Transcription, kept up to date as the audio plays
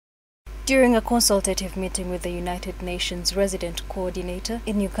During a consultative meeting with the United Nations Resident Coordinator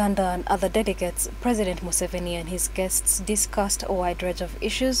in Uganda and other delegates, President Museveni and his guests discussed a wide range of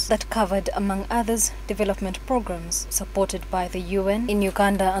issues that covered, among others, development programs supported by the UN in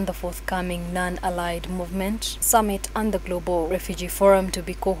Uganda and the forthcoming Non-Allied Movement Summit and the Global Refugee Forum to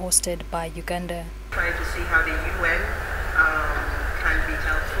be co-hosted by Uganda. Trying to see how the UN can be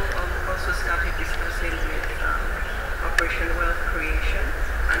helpful. Also started discussing with Operation Wealth Creation,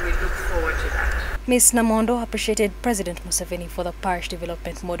 and we look forward to that. Ms. Namondo appreciated President Museveni for the Parish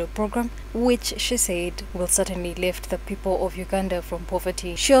Development Model Program, which she said will certainly lift the people of Uganda from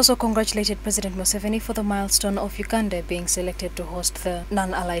poverty. She also congratulated President Museveni for the milestone of Uganda being selected to host the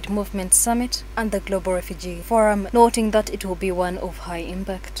Non-Allied Movement Summit and the Global Refugee Forum, noting that it will be one of high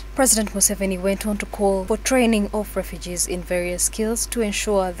impact. President Museveni went on to call for training of refugees in various skills to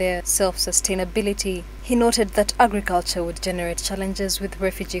ensure their self-sustainability. He noted that agriculture would generate challenges with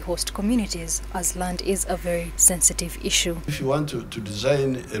refugee host communities, as land is a very sensitive issue. If you want to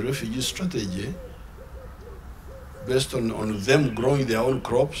design a refugee strategy based on them growing their own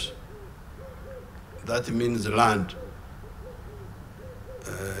crops, that means land.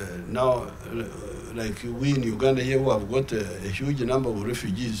 Now, like we in Uganda here, who have got a huge number of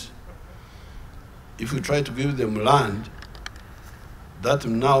refugees, if we try to give them land, that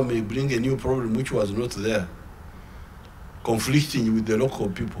now may bring a new problem which was not there, conflicting with the local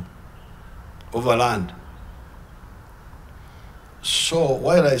people over land. So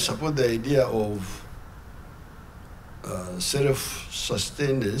while I support the idea of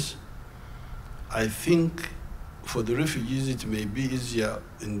self-sustainance, I think for the refugees it may be easier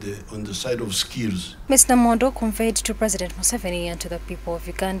on the side of skills. Ms. Namondo conveyed to President Museveni and to the people of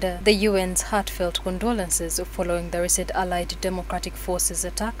Uganda the UN's heartfelt condolences following the recent Allied Democratic Forces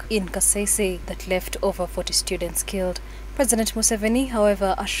attack in Kasese that left over 40 students killed. President Museveni,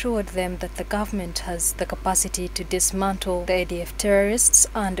 however, assured them that the government has the capacity to dismantle the ADF terrorists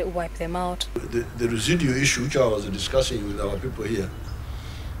and wipe them out. The residual issue which I was discussing with our people here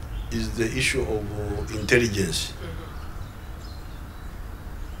is the issue of intelligence.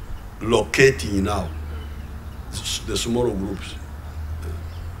 Locating now the smaller groups.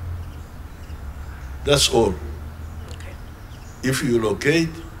 That's all. If you locate,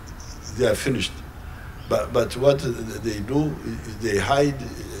 they are finished. But what they do is they hide.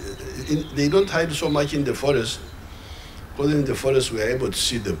 They don't hide so much in the forest, because in the forest we are able to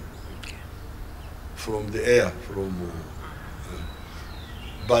see them from the air.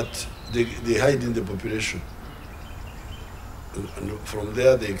 But they hide in the population. And from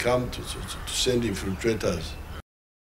there they come to send infiltrators.